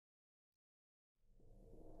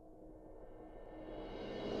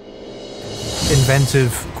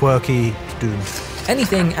Inventive, quirky, doomed.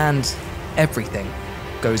 Anything and everything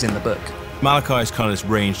goes in the book. Malakai is kind of this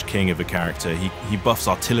ranged king of a character. He buffs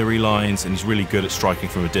artillery lines and he's really good at striking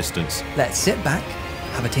from a distance. Let's sit back,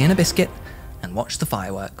 have a tea and a biscuit, and watch the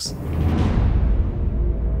fireworks.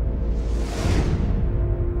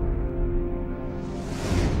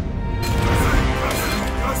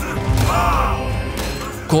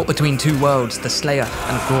 Caught between two worlds, the Slayer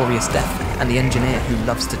and Glorious Death, and the engineer who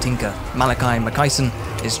loves to tinker, Malakai Makaisson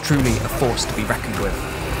is truly a force to be reckoned with.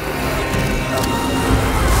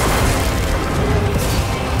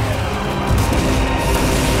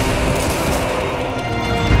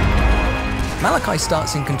 Malakai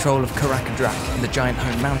starts in control of Karakadrak in the Giant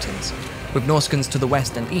Home Mountains, with Norskans to the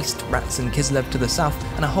west and east, Rats and Kislev to the south,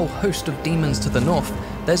 and a whole host of demons to the north.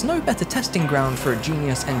 There's no better testing ground for a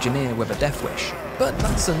genius engineer with a death wish. But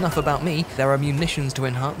that's enough about me. There are munitions to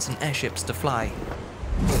enhance and airships to fly.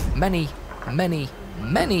 Many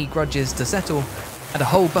grudges to settle, and a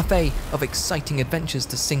whole buffet of exciting adventures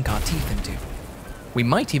to sink our teeth into. We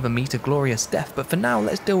might even meet a glorious death, but for now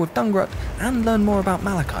let's deal with Dungrut and learn more about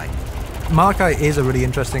Malakai. Malakai is a really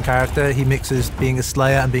interesting character. He mixes being a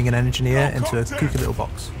slayer and being an engineer into a kooky little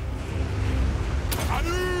box.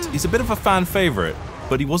 He's a bit of a fan favourite,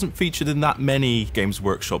 but he wasn't featured in that many Games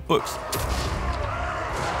Workshop books.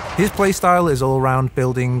 His playstyle is all around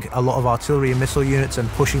building a lot of artillery and missile units and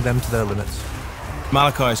pushing them to their limits.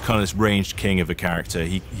 Malakai is kind of this ranged king of a character.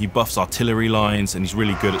 He buffs artillery lines and he's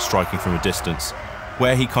really good at striking from a distance.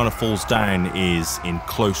 Where he kind of falls down is in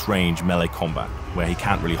close range melee combat, where he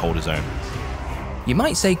can't really hold his own. You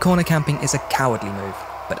might say corner camping is a cowardly move,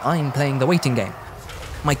 but I'm playing the waiting game.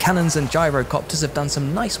 My cannons and gyrocopters have done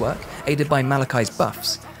some nice work, aided by Malakai's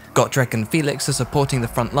buffs. Gotrek and Felix are supporting the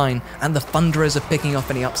front line, and the Thunderers are picking off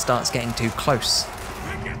any upstarts getting too close.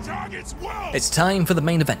 It's time for the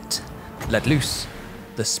main event. Let loose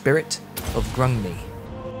the spirit of Grungni.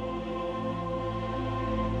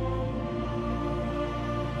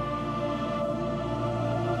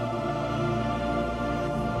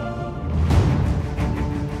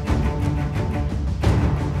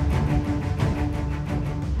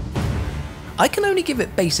 I can only give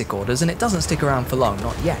it basic orders and it doesn't stick around for long,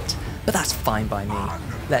 not yet, but that's fine by me.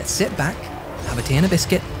 Let's sit back, have a tea and a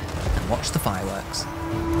biscuit, and watch the fireworks.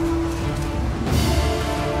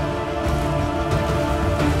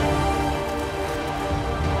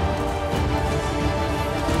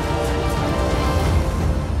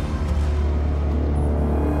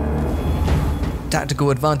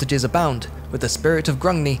 Tactical advantages abound, with the spirit of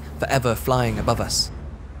Grungni forever flying above us.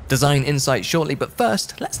 Design insight shortly, but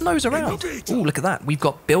first, let's nose around. Ooh, look at that, we've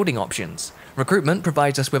got building options. Recruitment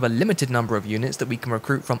provides us with a limited number of units that we can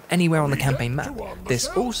recruit from anywhere on the campaign map. This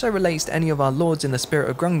also relates to any of our lords in the Spirit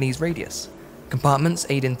of Grungni's radius. Compartments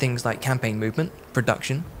aid in things like campaign movement,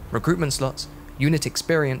 production, recruitment slots, unit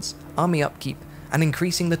experience, army upkeep, and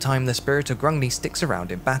increasing the time the Spirit of Grungni sticks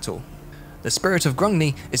around in battle. The Spirit of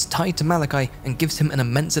Grungni is tied to Malakai and gives him an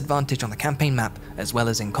immense advantage on the campaign map as well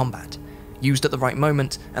as in combat. Used at the right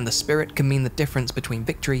moment, and the spirit can mean the difference between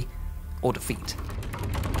victory or defeat.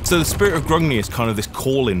 So the Spirit of Grungni is kind of this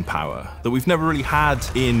call-in power that we've never really had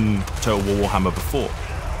in Total War Warhammer before.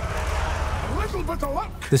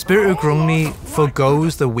 The Spirit of Grungni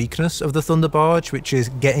forgoes the weakness of the Thunder Barge, which is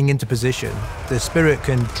getting into position. The spirit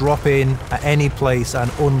can drop in at any place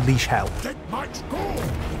and unleash hell.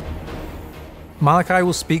 Malakai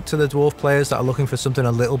will speak to the dwarf players that are looking for something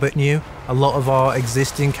a little bit new. A lot of our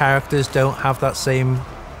existing characters don't have that same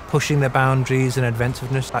pushing their boundaries and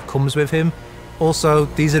inventiveness that comes with him. Also,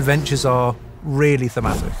 these adventures are really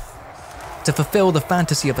thematic. To fulfill the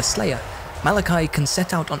fantasy of a Slayer, Malakai can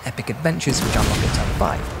set out on epic adventures which unlock in turn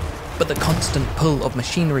 5. But the constant pull of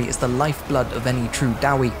machinery is the lifeblood of any true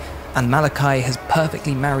Dowie, and Malakai has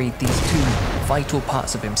perfectly married these two vital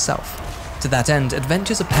parts of himself. To that end,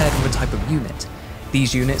 adventures are paired with a type of unit.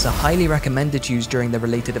 These units are highly recommended to use during the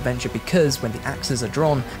related adventure because when the axes are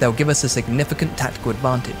drawn, they'll give us a significant tactical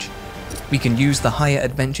advantage. We can use the higher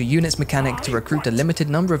adventure units mechanic to recruit a limited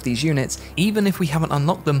number of these units, even if we haven't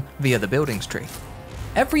unlocked them via the buildings tree.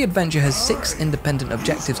 Every adventure has 6 independent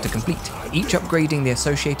objectives to complete, each upgrading the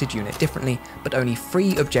associated unit differently, but only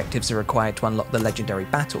 3 objectives are required to unlock the legendary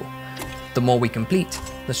battle. The more we complete,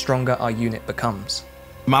 the stronger our unit becomes.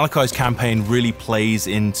 Malakai's campaign really plays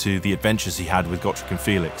into the adventures he had with Gotrek and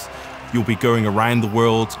Felix. You'll be going around the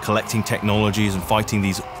world, collecting technologies and fighting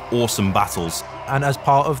these awesome battles. And as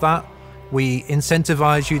part of that, we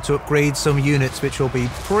incentivize you to upgrade some units which will be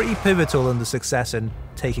pretty pivotal in the success in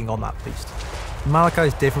taking on that beast. Malakai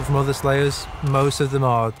is different from other Slayers. Most of them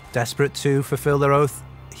are desperate to fulfill their oath.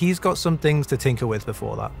 He's got some things to tinker with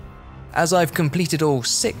before that. As I've completed all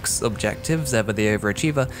 6 objectives, ever the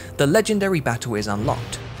overachiever, the legendary battle is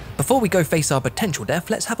unlocked. Before we go face our potential death,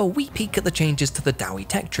 let's have a wee peek at the changes to the Dowie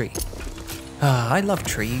tech tree. I love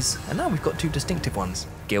trees, and now we've got 2 distinctive ones,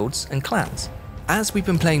 guilds and clans. As we've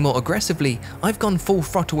been playing more aggressively, I've gone full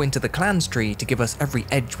throttle into the clans tree to give us every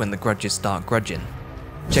edge when the grudges start grudging.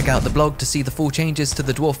 Check out the blog to see the full changes to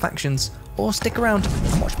the dwarf factions, or stick around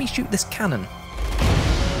and watch me shoot this cannon.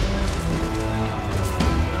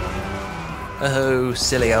 Oh,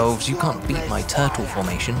 silly elves, you can't beat my turtle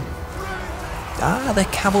formation. Ah, they're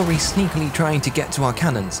cavalry sneakily trying to get to our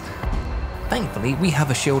cannons. Thankfully, we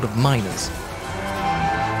have a shield of miners.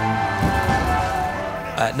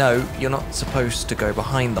 No, you're not supposed to go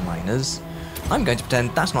behind the miners. I'm going to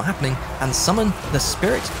pretend that's not happening and summon the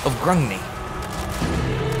spirit of Grungni.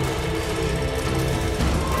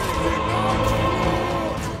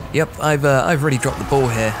 Yep, I've already dropped the ball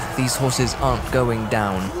here. These horses aren't going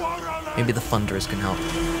down. Maybe the Thunderers can help.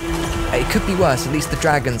 It could be worse, at least the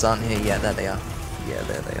dragons aren't here yet. There they are. Yeah,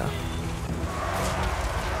 there they are.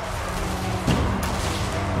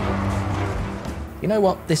 You know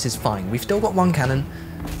what? This is fine. We've still got 1 cannon.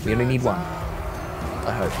 We only need 1.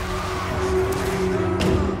 I hope.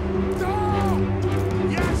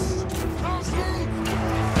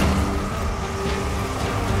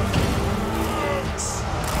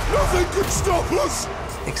 Nothing could stop us!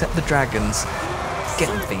 Except the dragons. Get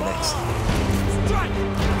them, Felix.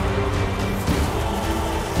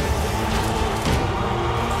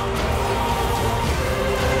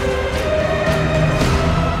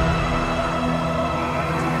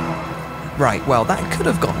 Right, well, that could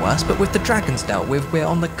have gone worse, but with the dragons dealt with, we're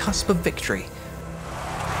on the cusp of victory.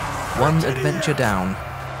 1 adventure down.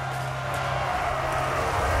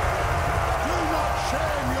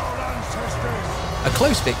 A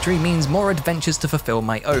close victory means more adventures to fulfill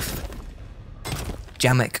my oath.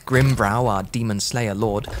 Jamek Grimbrow, our demon slayer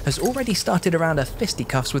lord, has already started around her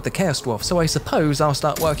fisticuffs with the Chaos Dwarf, so I suppose I'll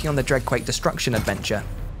start working on the Dreadquake Destruction adventure.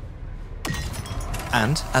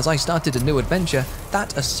 And, as I started a new adventure,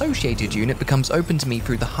 that associated unit becomes open to me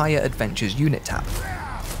through the Higher Adventures unit tab.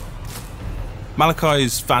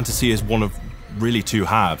 Malakai's fantasy is one of really 2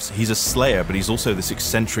 halves. He's a slayer, but he's also this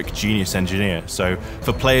eccentric genius engineer. So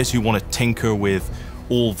for players who want to tinker with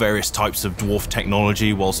all various types of dwarf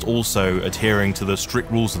technology whilst also adhering to the strict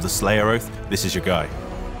rules of the Slayer Oath, this is your guy.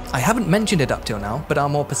 I haven't mentioned it up till now, but our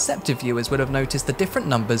more perceptive viewers would have noticed the different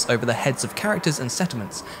numbers over the heads of characters and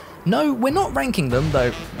settlements. No, we're not ranking them,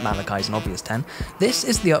 though Malakai's an obvious 10. This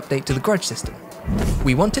is the update to the grudge system.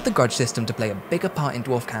 We wanted the grudge system to play a bigger part in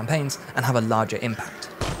dwarf campaigns and have a larger impact.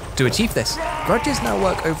 To achieve this, grudges now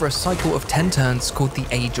work over a cycle of 10 turns called the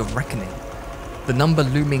Age of Reckoning. The number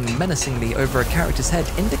looming menacingly over a character's head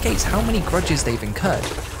indicates how many grudges they've incurred.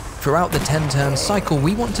 Throughout the 10-turn cycle,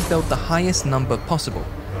 we want to build the highest number possible.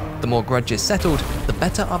 The more grudges settled, the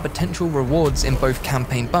better our potential rewards in both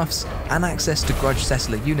campaign buffs and access to grudge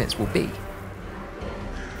settler units will be.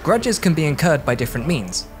 Grudges can be incurred by different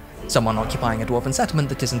means. Someone occupying a dwarven settlement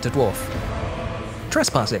that isn't a dwarf.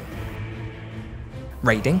 Trespassing.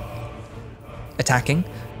 Raiding. Attacking.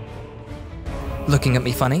 Looking at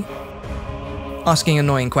me funny. Asking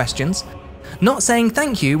annoying questions. Not saying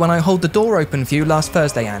thank you when I hold the door open for you last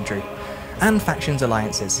Thursday, Andrew. And factions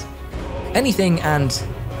alliances. Anything and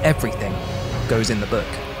everything goes in the book.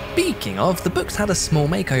 Speaking of, the book's had a small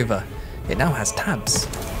makeover. It now has tabs.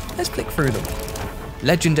 Let's flick through them.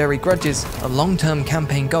 Legendary grudges are long-term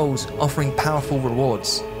campaign goals offering powerful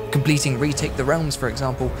rewards. Completing Retake the Realms, for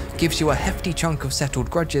example, gives you a hefty chunk of settled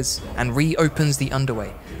grudges and reopens the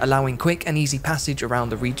Underway, allowing quick and easy passage around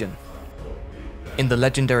the region. In the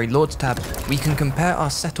Legendary Lords tab, we can compare our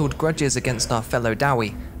settled grudges against our fellow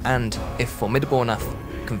Dowie, and, if formidable enough,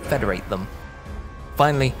 confederate them.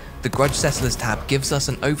 Finally, the Grudge Settlers tab gives us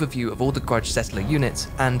an overview of all the Grudge Settler units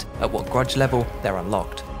and at what grudge level they're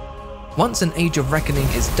unlocked. Once an Age of Reckoning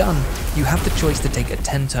is done, you have the choice to take a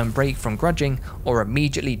 10-turn break from grudging or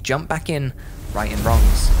immediately jump back in, righting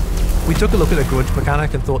wrongs. We took a look at the grudge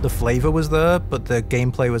mechanic and thought the flavour was there, but the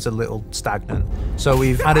gameplay was a little stagnant. So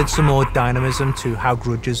we've added some more dynamism to how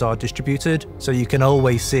grudges are distributed, so you can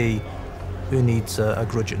always see who needs a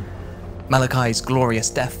grudging. Malakai's glorious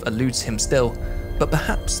death eludes him still, but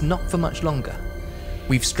perhaps not for much longer.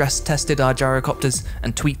 We've stress-tested our gyrocopters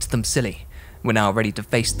and tweaked them silly. We're now ready to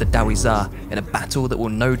face the Dowie Tsar in a battle that will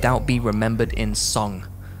no doubt be remembered in song.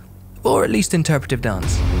 Or at least interpretive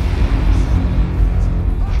dance.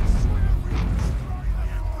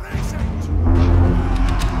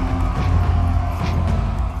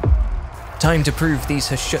 Time to prove these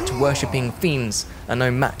Hashut-worshipping fiends are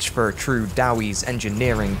no match for a true Dowie's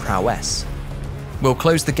engineering prowess. We'll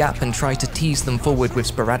close the gap and try to tease them forward with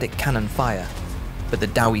sporadic cannon fire, but the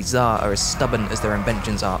Dowie Tsar are as stubborn as their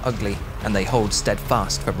inventions are ugly, and they hold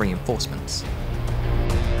steadfast for reinforcements.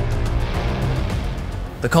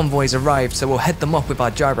 The convoys arrived, so we'll head them off with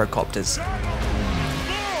our gyrocopters.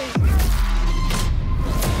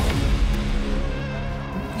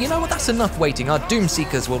 You know what, that's enough waiting, our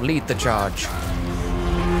Doomseekers will lead the charge.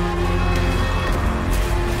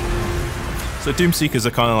 So Doomseekers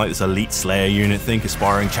are kind of like this elite Slayer unit, think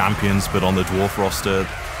aspiring champions, but on the dwarf roster.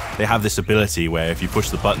 They have this ability where if you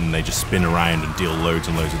push the button, they just spin around and deal loads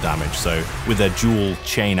and loads of damage. So with their dual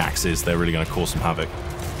chain axes, they're really going to cause some havoc.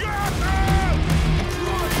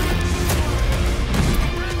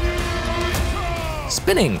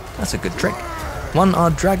 Spinning! That's a good trick. One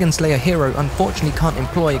our Dragon Slayer hero unfortunately can't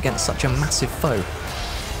employ against such a massive foe.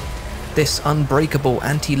 This unbreakable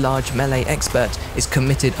anti-large melee expert is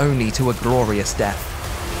committed only to a glorious death.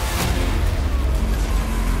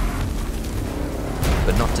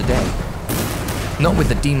 But not today. Not with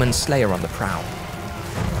the Demon Slayer on the prowl.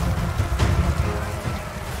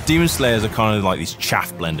 Demon Slayers are kind of like these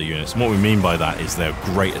chaff blender units, and what we mean by that is they're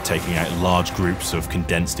great at taking out large groups of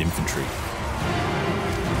condensed infantry.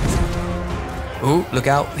 Ooh, look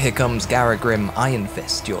out, here comes Garagrim Iron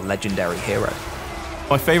Fist, your legendary hero.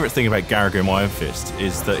 My favourite thing about Garagrim Iron Fist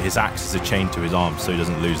is that his axes are chained to his arms so he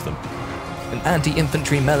doesn't lose them. An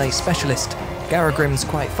anti-infantry melee specialist, Garagrim's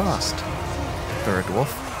quite fast. For a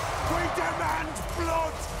dwarf. We demand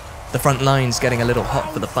blood! The front line's getting a little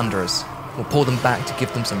hot for the Thunderers. We'll pull them back to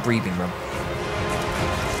give them some breathing room.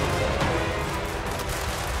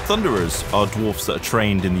 Thunderers are dwarfs that are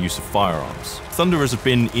trained in the use of firearms. Thunderers have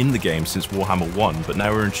been in the game since Warhammer 1, but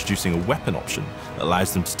now we're introducing a weapon option that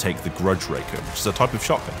allows them to take the Grudge Raker, which is a type of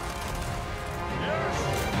shotgun.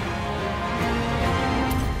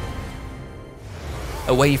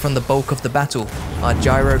 Away from the bulk of the battle, our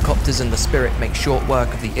gyrocopters and the Spirit make short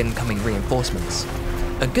work of the incoming reinforcements.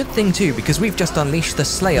 A good thing too, because we've just unleashed the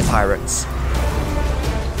Slayer Pirates.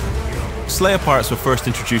 Slayer Pirates were first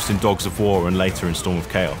introduced in Dogs of War and later in Storm of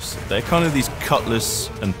Chaos. They're kind of these cutlass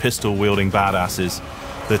and pistol wielding badasses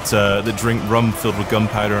that drink rum filled with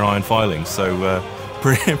gunpowder and iron filings, so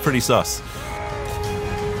pretty sus.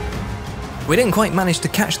 We didn't quite manage to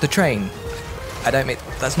catch the train. I don't mean,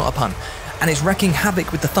 that's not a pun. And it's wreaking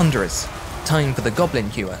havoc with the Thunderers. Time for the Goblin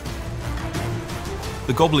Hewer.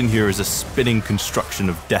 The Goblin Hewer is a spinning construction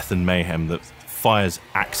of death and mayhem that fires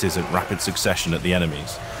axes in rapid succession at the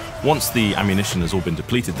enemies. Once the ammunition has all been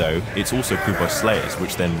depleted though, it's also crewed by Slayers,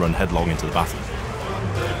 which then run headlong into the battle.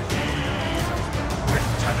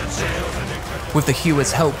 With the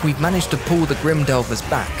Hewer's help, we've managed to pull the Grim Delvers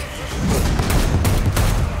back.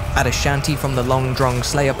 Add a shanty from the long-drong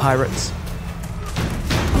Slayer Pirates,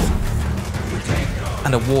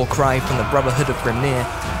 and a war cry from the Brotherhood of Grimnir,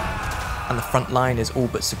 and the front line is all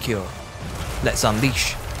but secure. Let's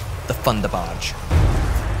unleash the Thunderbarge.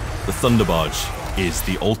 The Thunderbarge is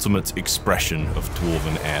the ultimate expression of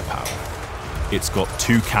Dwarven air power. It's got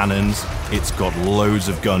 2 cannons, it's got loads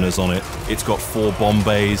of gunners on it, it's got 4 bomb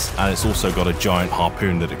bays, and it's also got a giant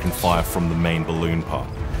harpoon that it can fire from the main balloon part.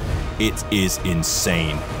 It is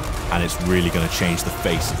insane, and it's really going to change the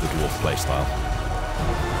face of the Dwarf playstyle.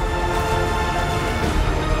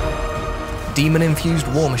 Demon-infused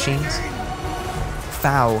war machines.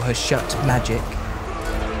 Foul has shut magic.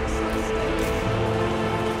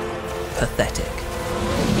 Pathetic.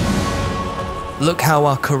 Look how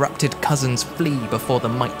our corrupted cousins flee before the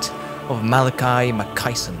might of Malakai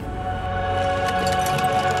Makaisson.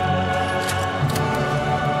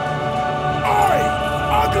 Oi!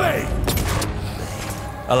 Ugly!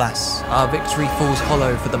 Alas, our victory falls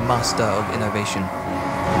hollow for the master of innovation.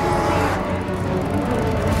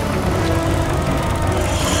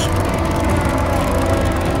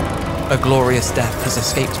 A glorious death has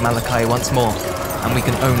escaped Malakai once more, and we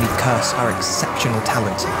can only curse our exceptional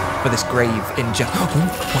talent for this grave injustice.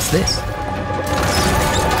 What's this?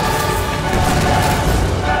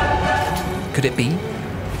 Could it be?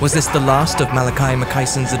 Was this the last of Malakai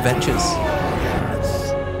Makaisson's adventures?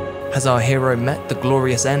 Has our hero met the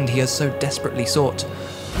glorious end he has so desperately sought?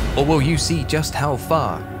 Or will you see just how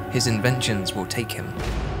far his inventions will take him?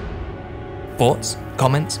 Thoughts?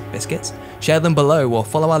 Comments? Biscuits? Share them below or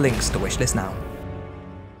follow our links to wishlist now.